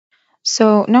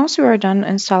So now we are done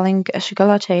installing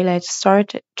Chocolatey, let's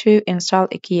start to install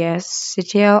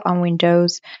EKSCTL on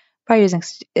Windows by using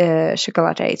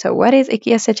Chocolatey. So what is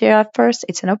EKSCTL? First,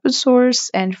 it's an open source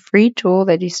and free tool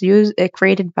that is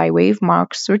created by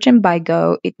Wavemarks, written by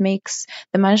Go. It makes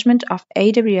the management of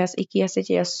AWS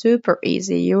EKSCTL super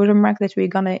easy. You will remark that we're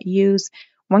gonna use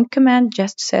one command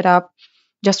just to set up,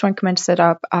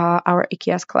 our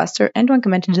EKS cluster, and one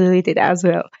command to delete it as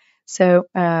well. So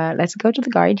let's go to the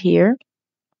guide here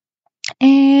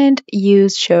and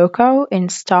use Choco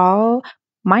install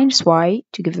 -y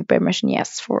to give the permission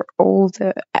yes for all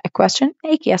the question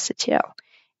EKSCTL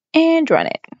and run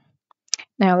it.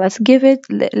 Now let's give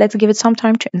it some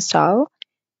time to install,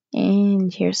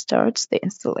 and here starts the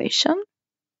installation.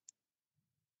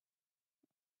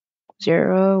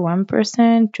 0,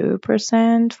 1%,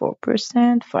 2%,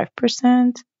 4%,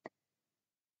 5%.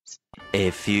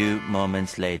 A few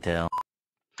moments later.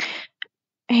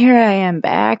 Here I am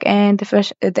back, and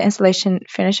the installation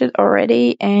finished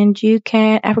already, and you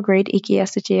can upgrade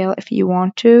EKSCTL if you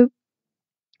want to,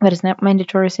 but it's not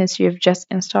mandatory since you've just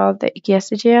installed the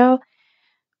EKSCTL.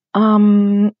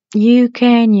 You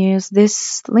can use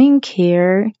this link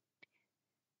here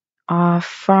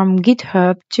from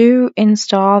GitHub to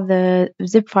install the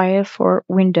zip file for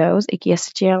Windows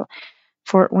EKSCTL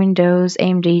for Windows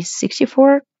AMD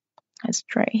 64. Let's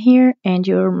try here, and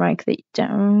you'll mark the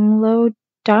download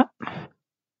tab.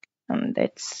 And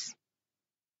let's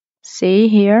see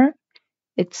here.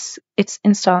 It's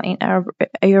installed in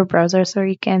your browser, so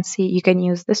you can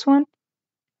use this one.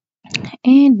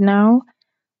 And now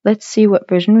let's see what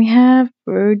version we have.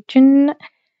 Version.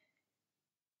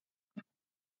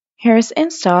 Here's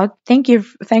installed.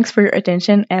 Thanks for your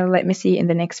attention, and let me see you in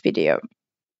the next video.